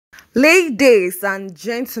Ladies and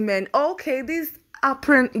gentlemen, okay, this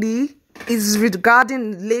apparently is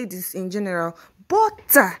regarding ladies in general,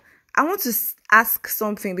 but I want to ask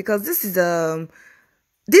something because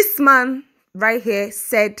this man right here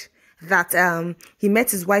said that he met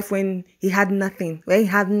his wife when he had nothing, when he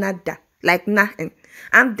had nada, like nothing.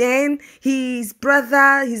 And then his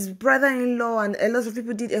brother-in-law and a lot of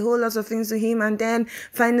people did a whole lot of things to him. And then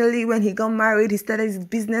finally, when he got married, he started his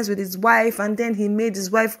business with his wife. And then he made his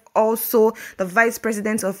wife also the vice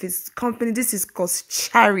president of his company. This is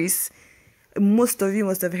Coscharis. Most of you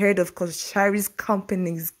must have heard of Coscharis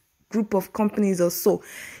companies, group of companies or so.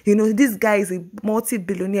 You know, this guy is a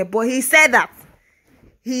multi-billionaire. But he said that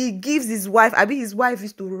he gives his wife, his wife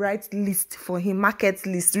used to write list for him, market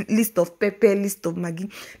list of pepper, list of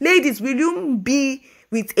Maggi. Ladies, will you be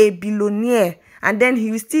with a billionaire and then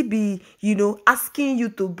he will still be, asking you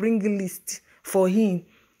to bring a list for him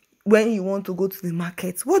when you want to go to the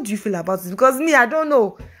market? What do you feel about this? Because me, I don't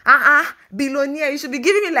know. Billionaire, you should be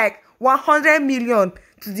giving me like 100 million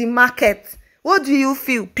to the market. What do you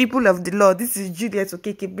feel, people of the Lord? This is Juliet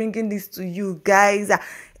Okeke bringing this to you guys.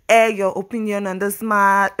 Air your opinion on this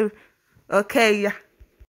matter. Okay.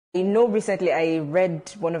 I know recently I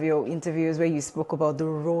read one of your interviews where you spoke about the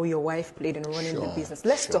role your wife played in running the business.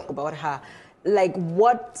 Let's talk about her.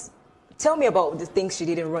 Tell me about the things she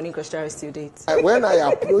did in running Coscharis CEO. When I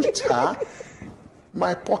approached her,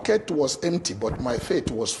 my pocket was empty, but my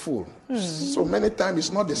faith was full. So many times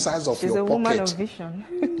it's not the size of your pocket. She's a woman of vision.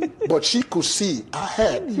 But she could see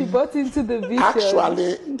ahead. She bought into the vision.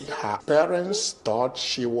 Actually, her parents thought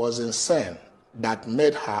she was insane. That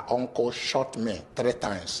made her uncle shot me 3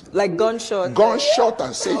 times. Like gunshot? Gunshot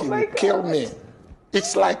and say he would kill me.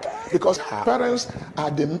 It's like, because her parents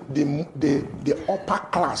are the upper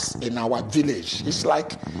class in our village. It's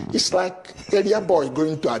like area boy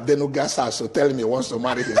going to Adenuga's house to tell me he wants to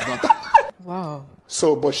marry his daughter. Wow.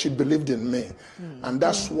 So, but she believed in me. And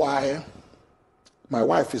that's why my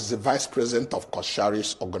wife is the vice president of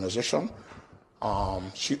Coscharis organization.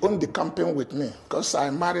 She owned the company with me because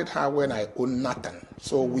I married her when I owned nothing.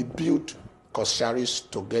 So we built Coscharis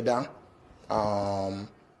together.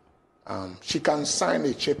 She can sign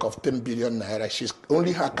a check of 10 billion naira.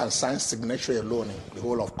 Only her can sign signature alone in the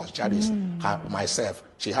whole of Coscharis. Myself,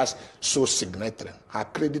 she has so signatory. Her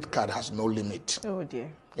credit card has no limit. Oh dear.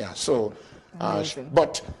 Yeah, so,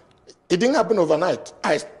 but it didn't happen overnight.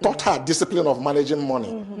 I taught her discipline of managing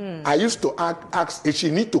money. I used to ask if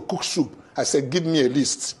she need to cook soup. I said, give me a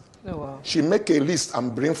list. Oh, wow. She make a list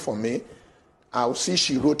and bring for me. I'll see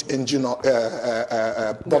she wrote bottle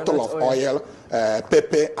of oil,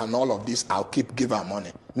 pepper, and all of this. I'll give her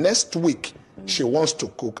money. Next week, she wants to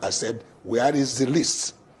cook. I said, where is the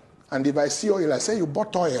list? And if I see oil, I say, you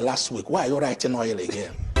bought oil last week. Why are you writing oil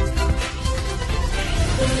again?